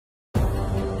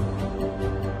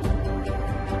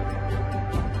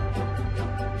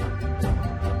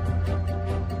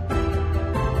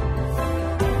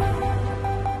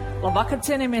Labvakar,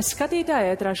 cienījamies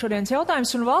skatītāji, ētrā šodienas jautājums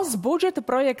un valsts budžeta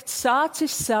projekts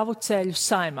sācis savu ceļu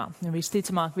Saeimā.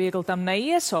 Visticamāk, viegli tam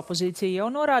neies, opozīcija jau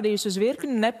norādījusi uz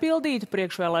virkni nepildītu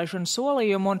priekšvēlēšanu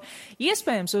solījumu un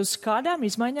iespējams uz kādām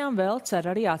izmaiņām vēl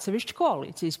cer arī atsevišķi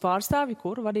koalīcijas pārstāvi,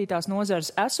 kuru vadītās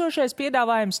nozares esošais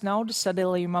piedāvājums naudas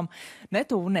sadalījumam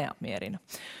netuvu neapmierina.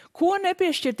 Ko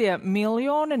nepiešķirtie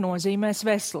miljoni nozīmēs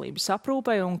veselības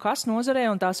aprūpei un kas nozarei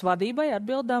un tās vadībai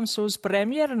atbildams uz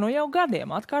premjera jau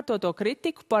gadiem atkārtoto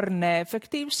kritiku par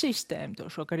neefektīvu sistēmu? To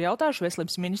šokar jautāšu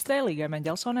veselības ministrei Līgai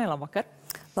Meģelsonai. Labvakar!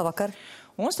 Labvakar!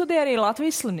 Un studijā arī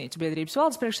Latvijas slimnīcu biedrības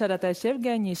valdes priekšsēdētājs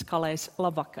Jevgeņijs Kalējs.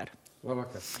 Labvakar!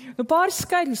 Labvakar. Pāris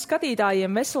skaidri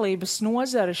skatītājiem veselības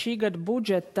nozara šī gada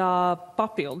budžetā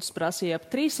papildus prasīja ap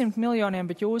 300 miljoniem,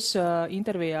 bet jūs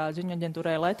intervijā ziņu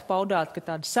aģentūrai Leta paudāt, ka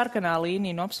tāda sarkanā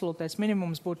līnija no absolūtais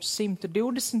minimums būtu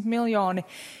 120 miljoni,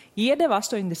 iedeva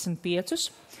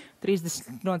 85.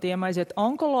 30 no tiem aiziet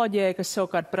onkoloģijai, kas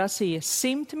savukārt prasīja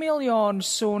 100 miljonus,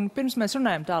 un pirms mēs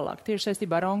runājam tālāk tieši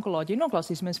saistībā ar onkoloģiju,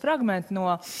 noklausīsimies fragmentu no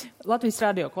Latvijas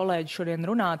radio kolēģi šodien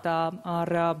runātā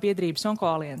ar biedrības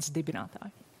Onkoalianses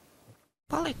dibinātāju.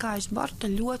 Palika aiz borta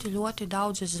ļoti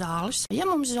daudzas zāles. Ja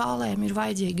mums zālēm ir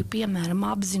vajadzīgi, piemēram,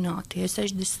 apzinātie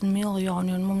 60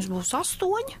 miljoni un mums būs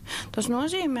 8, tas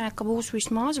nozīmē, ka būs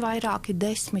vismaz vairāki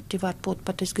 10, varbūt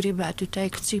pat es gribētu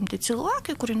teikt 100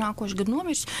 cilvēki, kuri nākošu gadu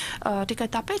nomirs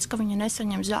tikai tāpēc, ka viņi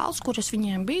nesaņem zāles, kuras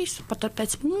viņiem bija pat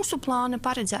pēc mūsu plāna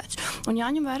paredzēts. Un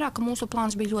jāņem vērā, ka mūsu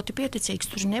plāns bija ļoti pieticīgs.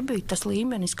 Tur nebija tas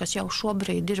līmenis, kas jau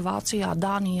šobrīd ir Vācijā,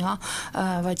 Dānijā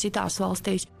vai citās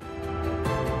valstīs.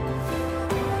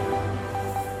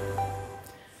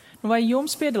 Vai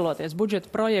jums, piedaloties budžeta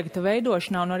projekta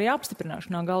veidošanā un arī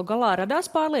apstiprināšanā, galu galā radās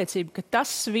pārliecība, ka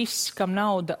tas viss, kam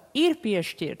nauda ir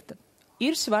piešķirta,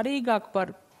 ir svarīgāk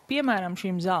par, piemēram,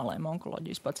 šīm zālēm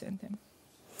onkoloģijas pacientiem?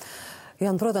 Jā,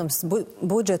 un, protams,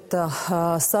 budžeta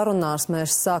sarunās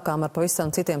mēs sākām ar pavisam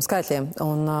citiem skaitļiem.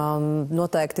 Un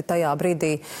noteikti tajā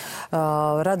brīdī,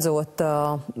 redzot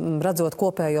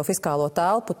kopējo fiskālo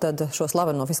telpu, tad šo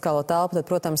slaveno fiskālo telpu, tad,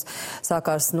 protams,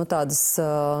 sākās tādas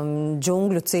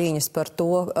džungļu cīņas par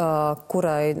to,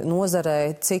 kurai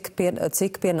nozarei cik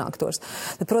pienāktos.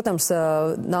 Tad, protams,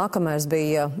 nākamais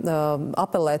bija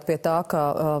apelēt pie tā,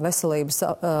 ka veselības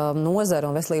nozara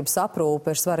un veselības aprūpe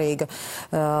ir svarīga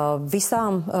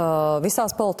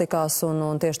visās politikās,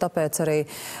 un tieši tāpēc arī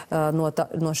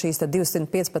no šīs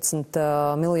 215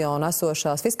 miljonu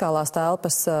esošās fiskālās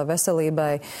telpas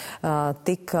veselībai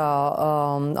tika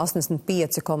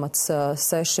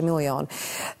 85,6 miljoni.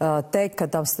 Teikt,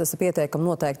 ka tas ir pieteikami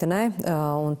noteikti nē,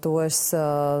 un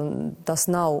tas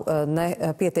nav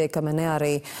ne pietiekami, ne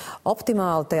arī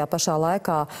optimāli. Tajā pašā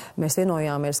laikā mēs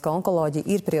vienojāmies, ka onkoloģija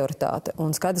ir prioritāte,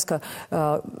 un skaidrs, ka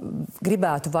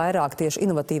gribētu vairāk tieši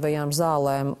inovatīvajām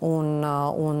zālēm un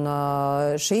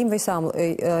šīm visām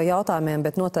jautājumiem,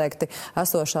 bet noteikti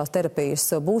esošās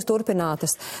terapijas būs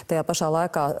turpinātas. Tajā pašā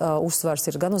laikā uzsvars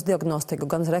ir gan uz diagnostiku,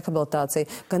 gan uz rehabilitāciju,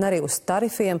 gan arī uz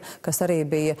tarifiem, kas arī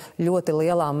bija ļoti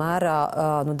lielā mērā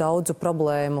daudzu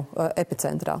problēmu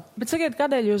epicentrā. Bet sakiet,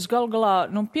 kādēļ jūs galu galā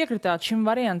piekritāt šim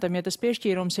variantam, ja tas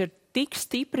piešķīrums ir tik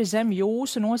stipri zem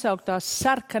jūsu nosauktās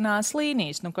sarkanās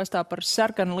līnijas? Kas tā par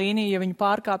sarkanu līniju, ja viņu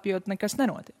pārkāpjot, nekas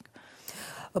nenotiek?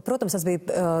 Protams, tas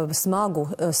bija smagu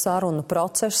sarunu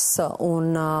process,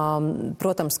 un,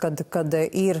 protams, kad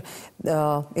ir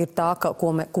tā,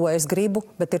 ko es gribu,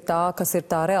 bet ir tā, kas ir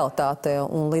tā realitāte.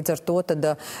 Un līdz ar to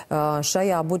tad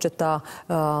šajā budžetā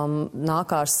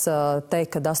nākās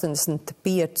teikt, ka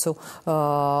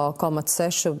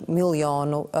 85,6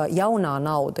 miljonu jaunā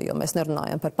nauda, jo mēs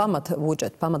nerunājam par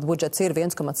pamatbudžetu. Pamatbudžets ir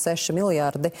 1,6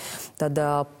 miljārdi, tad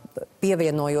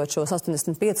pievienojot šos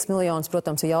 85 miljonus,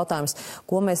 protams, ir jautājums,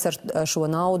 ko mēs ar šo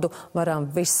naudu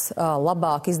varam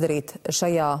vislabāk izdarīt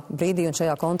šajā brīdī un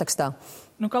šajā kontekstā.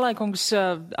 Kalējkungs,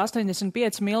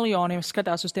 85 miljoni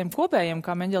skatās uz tiem kopējiem,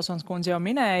 kā Meģelsons kundze jau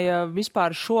minēja,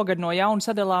 vispār šogad no jaunu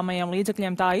sadalāmajiem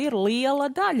līdzekļiem tā ir liela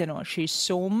daļa no šīs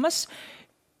summas.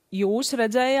 Jūs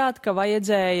redzējāt, ka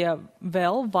vajadzēja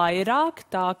vēl vairāk,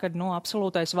 tā, ka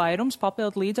absolūtais vairums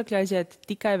papildu līdzekļu aiziet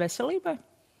tikai veselībai?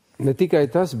 Ne tikai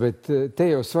tas, bet te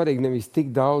jau svarīgi nevis tik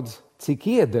daudz, cik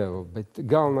iedeva, bet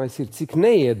galvenais ir, cik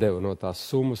neiedeva no tās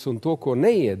summas un to, ko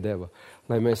neiedeva,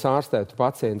 lai mēs ārstētu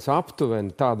pacientus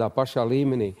aptuveni tādā pašā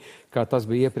līmenī, kā tas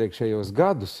bija iepriekšējos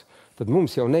gadus, tad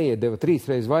mums jau neiedeva 3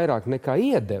 reizes vairāk nekā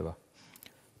iedeva.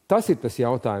 Tas ir tas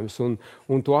jautājums,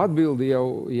 un to atbildi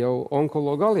jau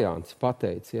Onkologu alianse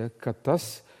pateica, ka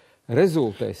tas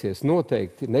rezultēsies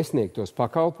noteikti nesniegtos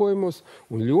pakalpojumus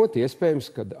un ļoti iespējams,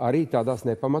 ka arī tādās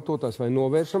nepamatotās vai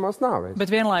novēršamās nāvēs.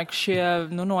 Bet vienlaikus šie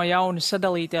no jauni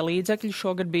sadalītie līdzekļi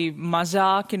šogad bija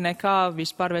mazāki nekā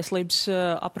vispār veselības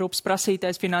aprūpes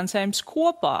prasītais finansējums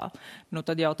kopā.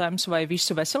 Tad jautājums, vai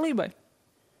visu veselībai?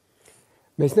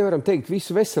 Mēs nevaram teikt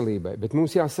visu veselībai, bet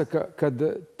mums jāsaka, ka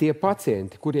tie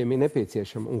pacienti, kuriem ir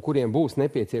nepieciešama un kuriem būs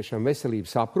nepieciešama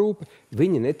veselības aprūpe,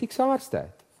 viņi netiks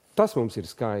ārstēti. Tas mums ir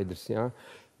skaidrs. Jā.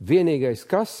 Vienīgais,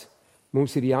 kas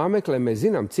mums ir jāmeklē, mēs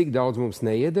zinām, cik daudz mums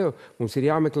neiedeva, mums ir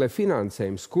jāmeklē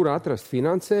finansējums, kur atrast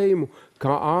finansējumu,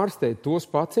 kā ārstēt tos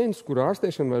pacientus, kur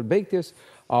ārstēšana var beigties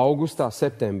augustā,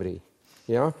 septembrī.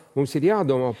 Jā. Mums ir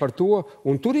jādomā par to,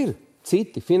 un tur ir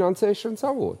citi finansēšanas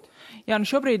avoti. Jā,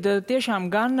 šobrīd tiešām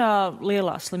gan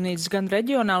lielās slimnīcas, gan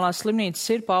reģionālās slimnīcas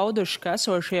ir pauduši, ka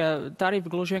esošie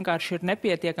tarifi gluži vienkārši ir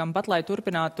nepietiekami pat, lai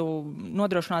turpinātu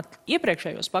nodrošināt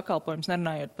iepriekšējos pakalpojumus,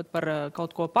 nerunājot pat par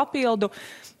kaut ko papildu.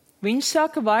 Viņi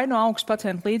saka, vai augsts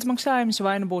pacientu līdzmaksājums,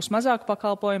 vai būs mazāk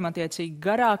pakalpojumu, attiecīgi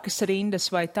garākas rindas,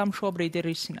 vai tam šobrīd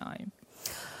ir risinājumi.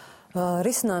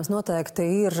 Risinājums noteikti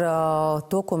ir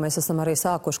to, ko mēs esam arī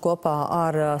sākuši kopā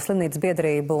ar slimnīcas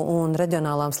biedrību un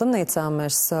reģionālām slimnīcām.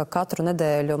 Mēs katru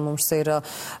nedēļu mums ir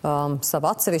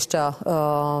sava atsevišķā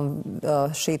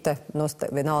šī te,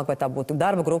 vienalga vai tā būtu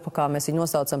darba grupa, kā mēs viņu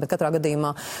nosaucam, bet katrā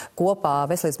gadījumā kopā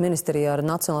Veselības ministrija ar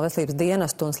Nacionālo veselības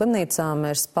dienestu un slimnīcām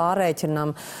mēs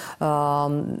pārreikinam,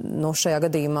 šajā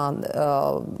gadījumā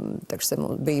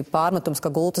bija pārmetums,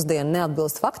 ka gultas diena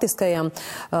neatbilst faktiskajam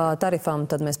tarifam,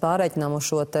 tad mēs pārreikinām uz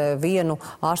šo te vienu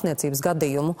ārstniecības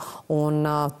gadījumu. Un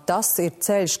tas ir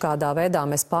ceļš, kādā veidā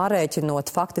mēs pārreikinot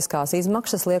faktiskās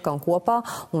izmaksas liekam kopā,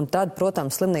 un tad,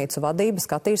 protams, slimnīcu vadība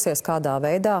skatīsies, kādā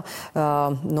veidā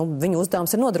viņu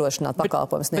uzdevums ir nodrošināt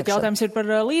pakalpojumu sniegšanu. Bet jautājums ir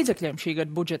par līdzekļiem šī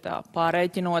gada budžetā.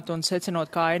 Pārreikinot un secinot,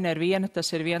 kā aina ir viena,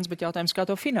 tas ir viens, bet jautājums, kā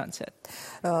to finansēt.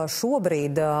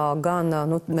 Šobrīd gan,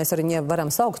 mēs arī varam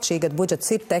saukt, šī gada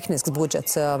budžets ir tehnisks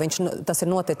budžets. Tas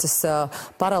ir noticis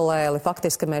paralēli,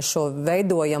 faktiski mēs šo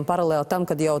veidojam paralēli tam,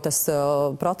 kad jau tas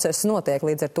process notiek.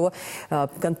 Līdz ar to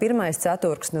gan pirmais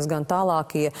ceturksnis, gan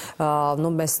tālākie,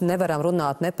 mēs nevaram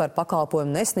runāt ne par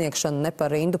pakalpojumu nesniegšanu, ne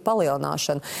par rindu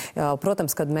palielināšanu.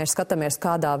 Protams, kad mēs skatāmies,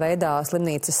 kādā veidā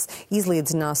slimnīcas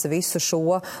izlīdzinās visu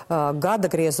šo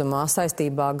gada griezumā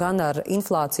saistībā gan ar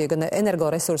inflāciju, gan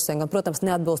energoresursiem, gan, protams,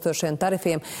 neatbilstošiem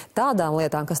tarifiem, tādām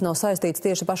lietām, kas nav saistīts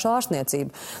tieši pašu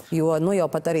ārstniecību. Jo, jau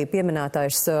pat arī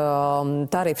pieminētais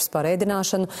tarifs par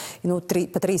ēdināšanu,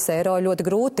 pa 3 eiro ļoti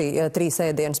grūti 3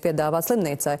 ēdienus piedāvāt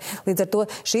slimnīcai. Līdz ar to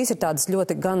šīs ir tādas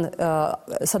ļoti gan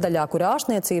sadaļā, kur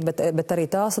ārstniecība, bet arī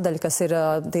tā sadaļa, kas ir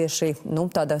tieši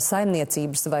tāda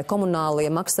saimniecības vai komunālie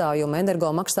maksājumi, energo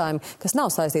maksājumi, kas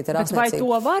nav saistīti ar ārstniecību. Bet vai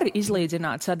to var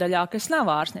izlīdzināt sadaļā, kas nav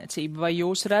ārstniecība? Vai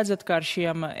jūs redzat, ka ar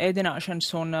šiem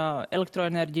ēdināšanas un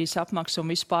elektroenerģijas apmaksu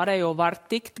un vispārējo var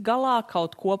tikt galā,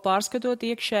 kaut ko pārskatot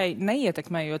iekšēji,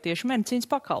 neietekmējot tieši medicīnas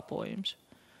pakalpojumus?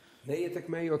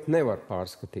 Neietekmējot nevar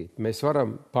pārskatīt. Mēs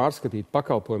varam pārskatīt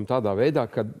pakalpojumu tādā veidā,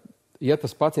 ka, ja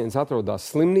tas pacients atrodas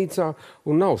slimnīcā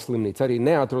un nav slimnīca, arī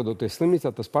neatrodoties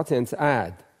slimnīcā, tas pacients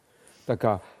ēd. Tā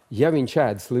kā, ja viņš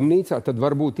ēd slimnīcā, tad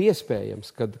var būt iespējams,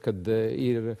 kad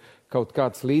ir kaut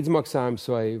kāds līdzmaksājums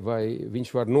vai viņš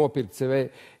var nopirkt sev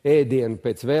ēdienu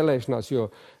pēc vēlēšanās, jo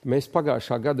mēs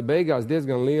pagājušā gada beigās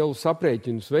diezgan lielu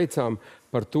aprēķinus veicām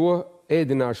par to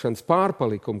ēdināšanas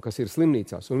pārpalikumu, kas ir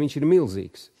slimnīcās, un viņš ir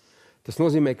milzīgs. Tas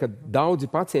nozīmē, ka daudzi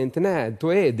pacienti neēd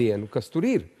to ēdienu, kas tur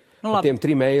ir, par tiem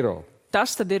 3 eiro.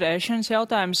 Tas tad ir ēšanas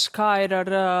jautājums, kā ir ar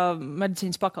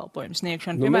medicīnas pakalpojumu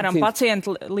sniegšanu. Piemēram,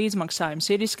 pacientu līdzmaksājums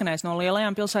ir izskanējis no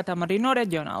lielajām pilsētām, arī no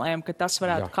reģionālajām, ka tas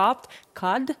varētu kāpt.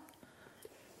 Kad?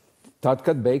 Tad,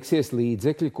 kad beigsies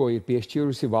līdzekļi, ko ir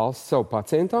piešķīrusi valsts savu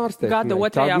pacientu ārstēšanai. Gada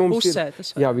otrajā pusē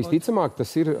tas var būt. Visticamāk,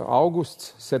 tas ir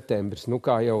augusts, septembris.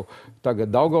 Kā jau tagad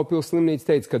Daugavpils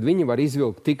slimnīca teica, kad viņi var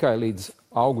izvilkt tikai līdz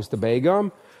augusta beigām.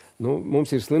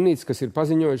 Mums ir slimnīcas, kas ir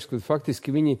paziņojušas, ka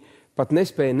faktiski viņi pat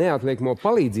nespēja neatliekamo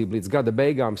palīdzību līdz gada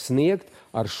beigām sniegt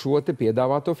ar šo te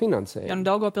piedāvāto finansējumu. Ja,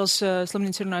 Daugavpils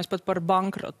slimnīca runājas pat par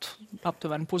bankrotu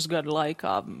aptuveni pusgada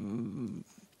laikā.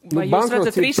 Vai jūs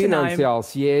redzat risinājumu? Ir finansiāls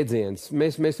jēdziens.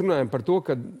 Mēs runājam par to,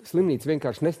 ka slimnīca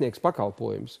vienkārši nesniegs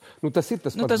pakalpojumus. Tas ir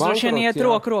tas pats bankrots. Tas droši vien iet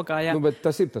roku rokā, jā. Bet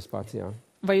tas ir tas pats, jā.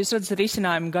 Vai jūs redzat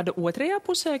risinājumu gada otrajā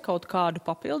pusē, kaut kādu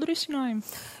papildu risinājumu?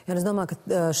 Ja, es domāju,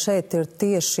 ka šeit ir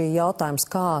tieši jautājums,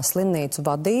 kā slimnīcu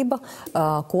vadība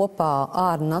kopā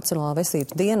ar Nacionālo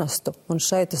veselības dienestu. Un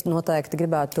šeit es noteikti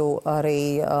gribētu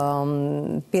arī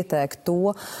pieteikt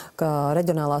to, ka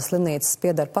reģionālās slimnīcas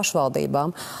pieder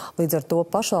pašvaldībām. Līdz ar to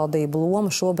pašvaldību loma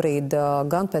šobrīd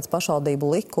gan pēc pašvaldību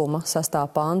likuma 6.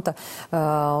 panta,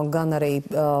 gan arī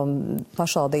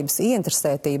pašvaldības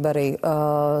ieinteresētība arī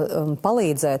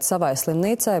palīdzēt savai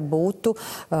slimnīcai būtu,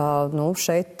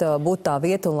 šeit būtu tā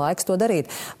vieta un laiks to darīt.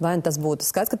 Vai tas būtu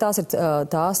skaidrs, ka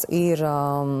tās ir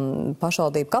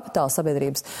pašvaldību kapitāla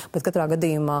sabiedrības, bet katrā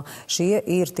gadījumā šie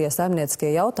ir tie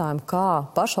saimnieciskie jautājumi, kā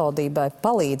pašvaldībai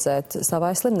palīdzēt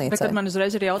savai slimnīcai. Bet tad man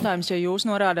uzreiz ir jautājums, ja jūs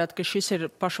norādāt, ka šis ir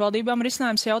pašvaldībām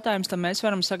risinājums jautājums, tad mēs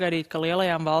varam sagaidīt, ka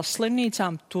lielajām valsts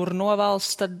slimnīcām tur no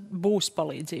valsts tad būs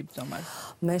palīdzība tomēr.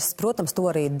 Mēs, protams, to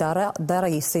arī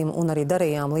darīsim un arī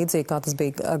darījām līdzīgi, kā tas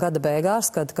bija gada beigās,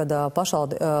 kad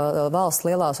valsts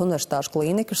lielās universitāšu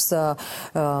klīnikas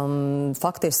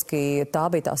faktiski tā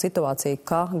bija tā situācija,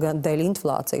 ka gan dēļ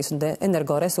inflācijas un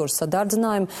energoresursu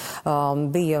sadardzinājuma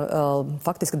bija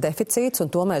faktiski deficīts,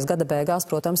 un to mēs gada beigās,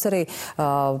 protams, arī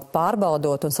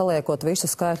pārbaudot un saliekot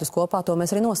visus skaitļus kopā, to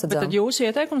mēs arī nosadzām. Bet tad jūsu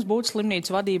ieteikums būtu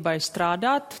slimnīcu vadībai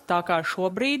strādāt tā kā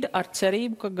šobrīd ar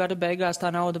cerību, ka gada beigās tā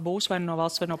nauda būs vai no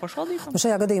valsts vai no pašvaldībām?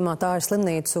 Šajā gadījumā tā ir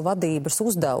slimnīcu vadības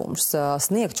uzdevums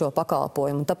sniegt šo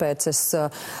pakalpojumu. Tāpēc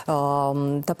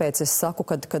es saku,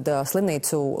 kad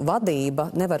slimnīcu vadība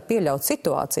nevar pieļaut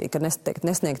situāciju, ka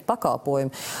nesniegt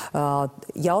pakalpojumu.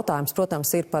 Jautājums,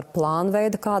 protams, ir par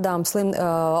plānveida kādām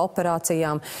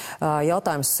operācijām.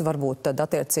 Jautājums varbūt tad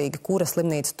attiecīgi, kura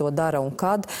slimnīca to dara un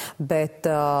kad, bet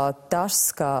tas,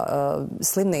 ka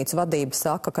slimnīcu vadība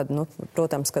saka, ka,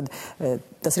 protams, kad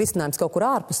tas risinājums kaut kur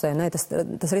ārpusē,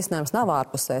 tas risinājums nav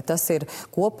ārpusē. Tas ir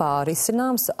kopā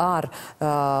risināms ar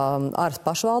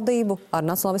pašvaldību, ar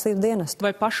Nacionālo veselības dienestu.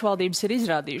 Vai pašvaldības ir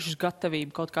izrādījušas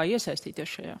gatavību kaut kā iesaistīties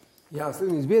šajā? Jā,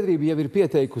 slimnīcas biedrība jau ir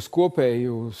pieteikusi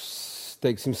kopēju,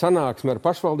 sanāksmi ar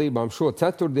pašvaldībām šo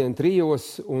ceturtdienu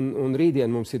 3:00, un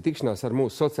rītdien mums ir tikšanās ar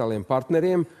mūsu sociālajiem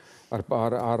partneriem,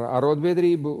 ar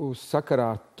arotbiedrību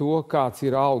sakarā to, kāds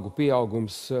ir algu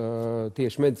pieaugums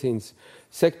tieši medicīnas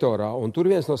sektorā. Un tur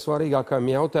viens no svarīgākajiem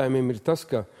jautājumiem ir tas,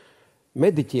 ka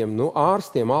mediķiem,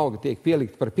 ārstiem alga tiek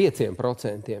pielikt par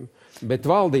 5%, bet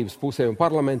valdības pusē un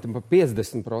parlamentam par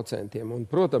 50%. Un,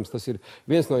 protams, tas ir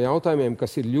viens no jautājumiem,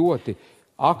 kas ir ļoti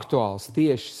aktuāls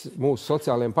tieši mūsu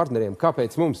sociālajiem partneriem.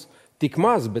 Kāpēc mums tik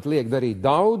maz, bet liek darīt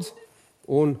daudz?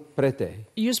 Un pretēji.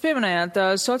 Jūs pieminējāt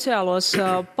sociālos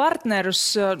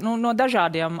partnerus, no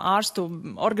dažādiem ārstu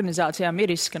organizācijām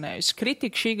ir izskanējusi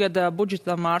kritika. Šī gada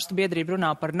budžetam ārstu biedrība runā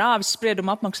par nāves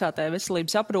spriedumu apmaksātāju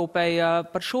veselības aprūpei.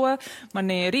 Par šo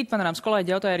mani rīt panorāmas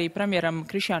kolēģi jautāja arī premjeram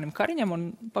Krišjānam Kariņam, un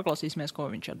paklausīsimies, ko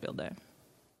viņš atbildēja.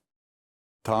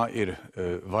 Tā ir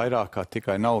vairāk kā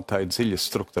tikai nav tā dziļa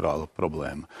strukturāla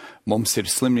problēma. Mums ir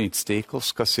slimnīcas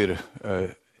tīkls, kas ir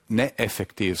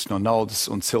neefektīvs no naudas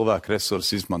un cilvēku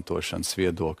resursu izmantošanas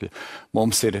viedokļa.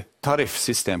 Mums ir tarifu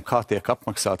sistēma, kā tiek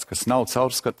apmaksāts, kas nav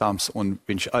caurskatāms, un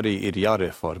viņš arī ir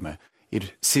jāreformē. Ir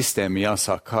sistēma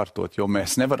jāsāk kārtot, jo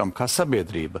mēs nevaram kā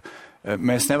sabiedrība,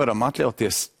 mēs nevaram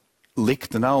atļauties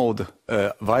likt naudu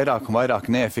vairāk un vairāk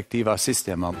neefektīvā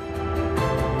sistēmā.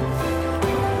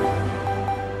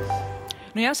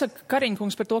 Jāsaka,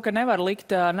 Kariņkungs par to, ka nevar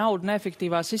likt naudu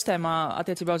neefektīvā sistēmā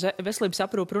attiecībā uz veselības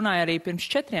aprūpu runāja arī pirms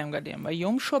 4 gadiem. Vai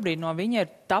jums šobrīd no viņa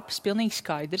ir tapis pilnīgi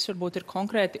skaidrs, varbūt ir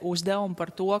konkrēti uzdevumi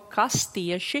par to, kas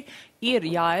tieši ir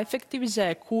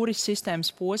jāefektivizē, kuri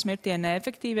sistēmas posmi ir tie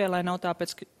neefektīvie, lai nav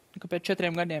tāpēc, ka pēc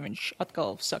 4 gadiem viņš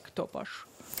atkal saka to pašu?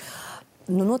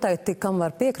 Noteikti, kam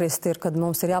var piekrist, ir, kad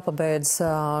mums ir jāpabeidz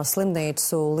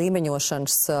slimnīcu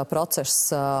līmeņošanas process,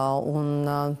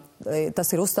 un tas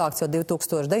ir uzsākts jau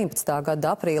 2019.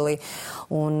 gada aprīlī,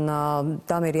 un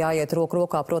tam ir jāiet roku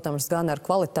rokā, protams, gan ar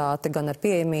kvalitāti, gan ar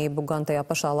pieejamību, gan tajā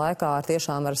pašā laikā ar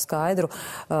tiešām ar skaidru,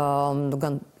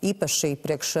 gan īpaši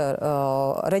priekš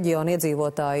reģionu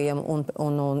iedzīvotājiem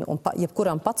un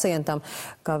jebkuram pacientam,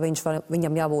 ka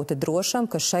viņam jābūt drošam,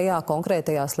 ka šajā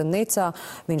konkrētajā slimnīcā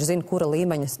viņš zina, kura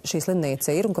līmeņa šī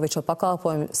slimnīca ir un ka viņš šo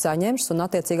pakalpojumu saņems un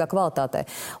attiecīgā kvalitātē.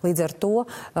 Līdz ar to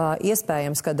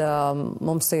iespējams, kad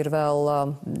mums ir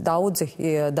vēl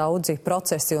daudzi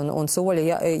procesi un soļi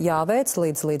jāveic,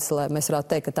 līdz lai mēs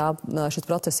varētu teikt, ka šis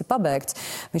process ir pabeigts.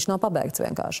 Viņš nav pabeigts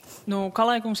vienkārši.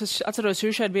 Kalējkungs, es atceros,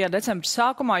 jūs šeit bijāt decembra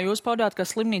sākumā, jūs paudāt, ka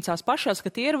slimnīcās pašās,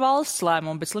 ka tie ir valsts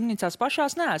lēmumi, bet slimnīcās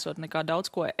pašās neesot nekā daudz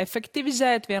ko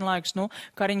efektivizēt. Vienlaikus,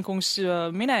 Kariņkungs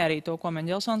minēja arī to, ko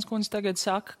Meņģelsons kundze tagad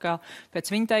saka, ka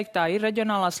pēc viņa teiktā ir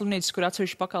reģionālās slimnīcas, kur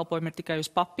atsevišķi pakalpojumi ir tikai uz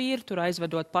papīra, tur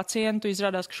aizvedot pacientu,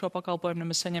 izrādās, ka šo pakalpojumu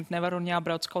nemaz saņemt nevar un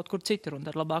jābrauc kaut kur citur, un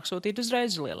tad labāk sūtīt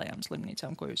uzreiz uz lielajām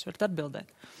slimnīcām, ko jūs varat atbildēt.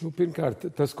 Pirmkārt,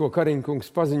 tas, ko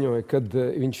Kariņkungs paziņoja, kad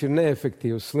viņš ir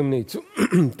neefektīvs slimnīcu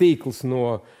tīkls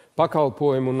no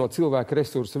pakalpojumu un no cilvēku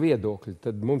resursu viedokļa,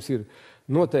 tad mums ir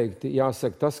noteikti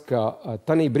jāsaka tas, ka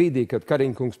tanī brīdī, kad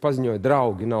Kariņkungs paziņoja,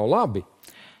 draugi nav labi,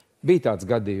 bija tāds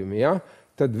gadījumi, ja?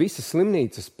 Tad visas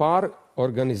slimnīcas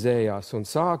pārorganizējās un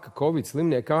sāka Covid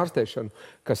slimnieku ārstēšanu,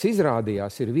 kas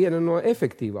izrādījās ir viena no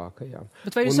efektīvākajām.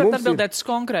 Bet vai jūs varat atbildēt uz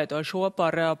konkrēto šo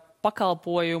par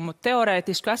pakalpojumu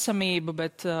teorētisku esamību,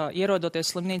 bet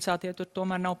ierodoties slimnīcā, tie tur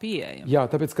tomēr nav pieejami? Jā,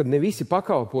 tāpēc, ka ne visi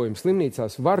pakalpojumi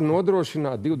slimnīcās var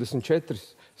nodrošināt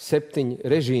 24/7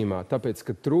 režīmā, tāpēc,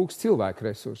 ka trūks cilvēku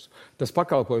resursu. Tas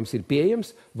pakalpojums ir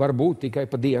pieejams, var būt tikai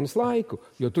pa dienas laiku,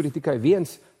 jo tur ir tikai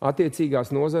viens attiecīgās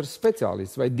nozares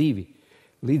speciālists vai divi.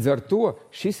 Līdz ar to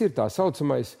šis ir tā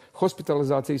saucamais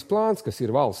hospitalizācijas plāns, kas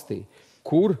ir valstī,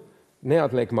 kur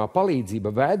neatliekamā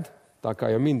palīdzība ved, tā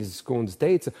kā jau ministrs kundze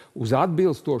teica, uz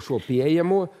atbilstošo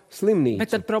pieejamo slimnīcu.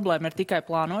 Bet tad problēma ir tikai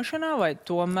plānošanā vai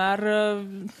tomēr...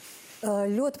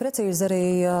 Ļoti precīzi arī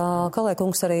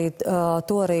Kalējkungs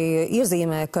to arī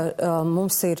iezīmē, ka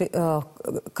mums ir,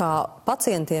 kā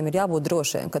pacientiem ir jābūt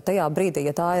drošiem, ka tajā brīdī,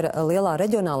 ja tā ir lielā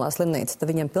reģionālā slimnīca, tad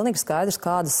viņiem pilnīgi skaidrs,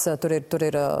 kādas tur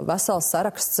ir vesels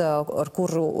saraksts, ar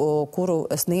kuru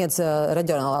sniedz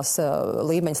reģionālās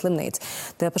līmeņa slimnīca.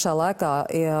 Tajā pašā laikā,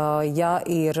 ja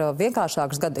ir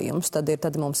vienkāršāks gadījums,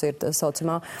 tad mums ir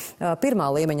saucamā pirmā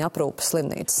līmeņa aprūpes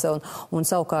slimnīca. Un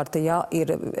savukārt, ja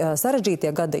ir sarežģītie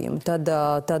gadījumi, tad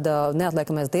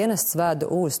neatliekamais dienests ved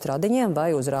uz Stradiņiem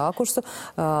vai uz Rākursu,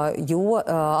 jo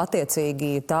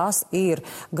attiecīgi tās ir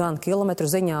gan kilometru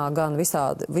ziņā, gan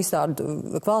visādu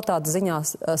kvalitātes ziņā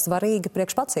svarīgi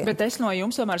priekš pacientu. Bet es no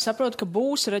jums tomēr saprotu, ka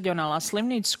būs reģionālās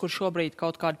slimnīcas, kur šobrīd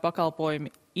kaut kādi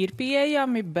pakalpojumi ir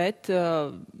pieejami, bet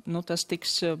tas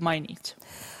tiks mainīts.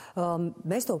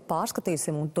 Mēs to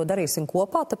pārskatīsim un to darīsim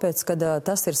kopā, tāpēc, ka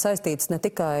tas ir saistīts ne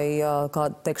tikai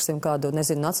kādu,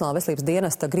 Nacionālā veselības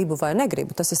dienesta gribu vai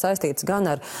negribu. Tas ir saistīts gan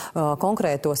ar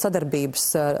konkrēto sadarbības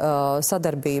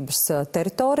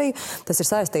teritoriju, tas ir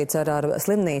saistīts ar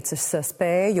slimnīcas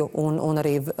spēju un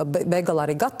arī beigala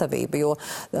arī gatavību, jo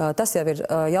tas jau ir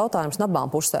jautājums no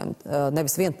abām pusēm,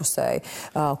 nevis vienpusēji.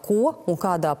 Ko un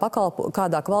kādā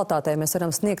kvalitātē mēs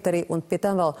varam sniegt arī un pie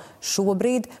tam vēl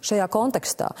šobrīd šajā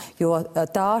kontekstā. Jo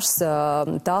tā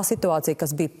situācija,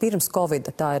 kas bija pirms Covid,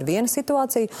 tā ir viena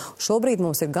situācija. Šobrīd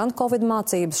mums ir gan Covid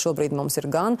mācības, šobrīd mums ir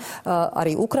gan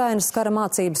arī Ukrainas kara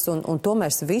mācības, un to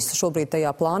mēs visu šobrīd tajā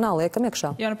plānā liekam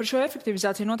iekšā. Jā, par šo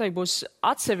efektivizāciju noteikti būs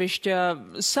atsevišķa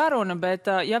saruna, bet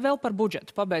ja vēl par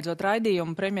budžetu, pabeidzot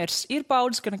raidījumu, premjeras ir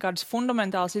paudis, ka nekādas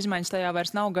fundamentālas izmaiņas tajā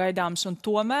vairs nav gaidāmas, un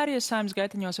tomēr, ja Saeimas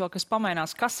gaitiņos vēl kas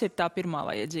pamainās, kas ir tā pirmā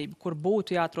vajadzība, kur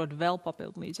būtu jāatrod vēl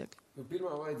papildu līdzekļi?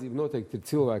 Pirmā vajadzība noteikti ir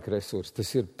cilvēku resursi. Tas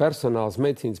ir personāls,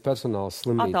 medicīnas personāls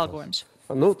slimnīcās. Atalgojums.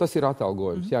 Tas ir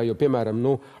atalgojums, jā, jo, piemēram,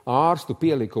 ārstu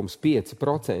pielikums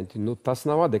 5%, tas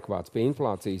nav adekvāts pie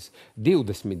inflācijas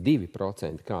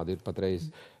 22%, kāda ir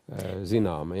patreiz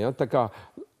zināma. Ja? Tā kā,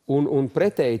 un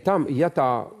pretēji tam, ja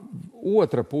tā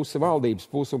otra puse,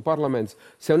 valdības puse un parlaments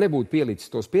sev nebūtu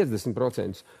pielicis tos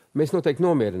 50%, mēs noteikti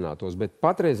nomierinātos, bet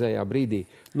patreizējā brīdī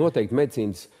noteikti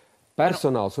medicīnas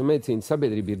personāls un medicīnas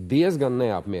sabiedrība ir diezgan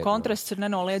neapmierināta. Kontrasts ir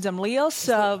nenoliedzami liels.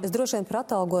 Es droši vien par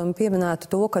atalgojumu pieminētu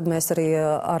to, kad mēs arī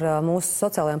ar mūsu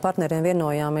sociālajiem partneriem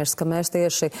vienojāmies, ka mēs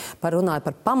tieši runājam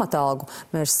par pamatalgu.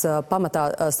 Mēs pamatā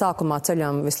sākumā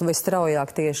ceļām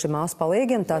visstraujāk tieši māsu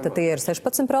palīgiem, tātad tie ir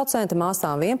 16%,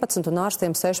 māsām 11% un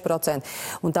ārstiem 6%.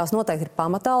 Un tās noteikti ir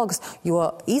pamatalgas, jo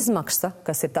izmaksa,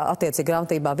 kas ir tā attiecīgi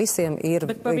grāmatībā visiem, ir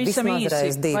vismaz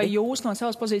reiz 2. Vai jūs no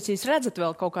savas pozīcijas redzat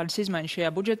vēl kaut kādas izmaiņas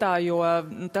šajā budžetā? Jo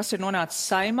tas ir nonācis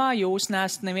Saeimā, jūs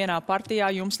neesat nevienā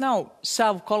partijā, jums nav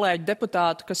savu kolēģu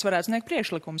deputātu, kas varētu sniegt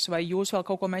priekšlikumus, vai jūs vēl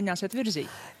kaut ko mēģināsiet virzīt?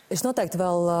 Es noteikti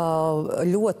vēl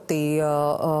ļoti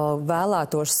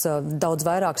vēlētos daudz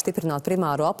vairāk stiprināt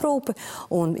primāro aprūpi,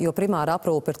 jo primāra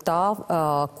aprūpe ir tā,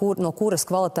 no kuras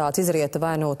kvalitātes izrieta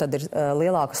vai nu tad ir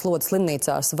lielāka slodze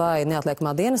slimnīcās vai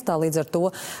neatliekamā dienestā. Līdz ar to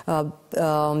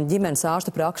ģimenes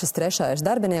ārstu prakses trešais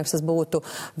darbinieks, tas būtu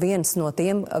viens no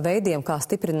tiem veidiem, kā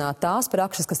stiprināt tās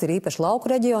prakses, kas ir īpaši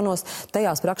lauku reģionos,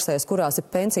 tajās praksēs, kurās ir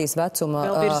pensijas vecuma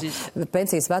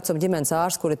ģimenes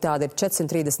ārsts, kuri tādi ir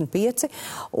 435,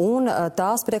 un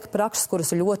tās prakses,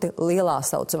 kuras ir ļoti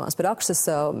lielās saucamās prakses.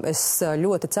 Es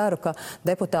ļoti ceru, ka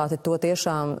deputāti to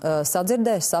tiešām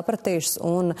sadzirdēs, sapratīs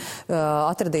un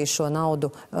atradīs šo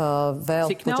naudu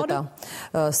vēl budžetā.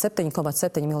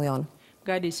 7,7 miljoni.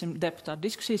 Gaidīsim deputātu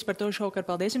diskusijas par to šovakar.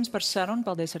 Paldies jums par sarunu,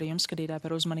 paldies arī jums, skatītāji,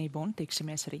 par uzmanību un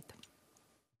tiksimies rīt.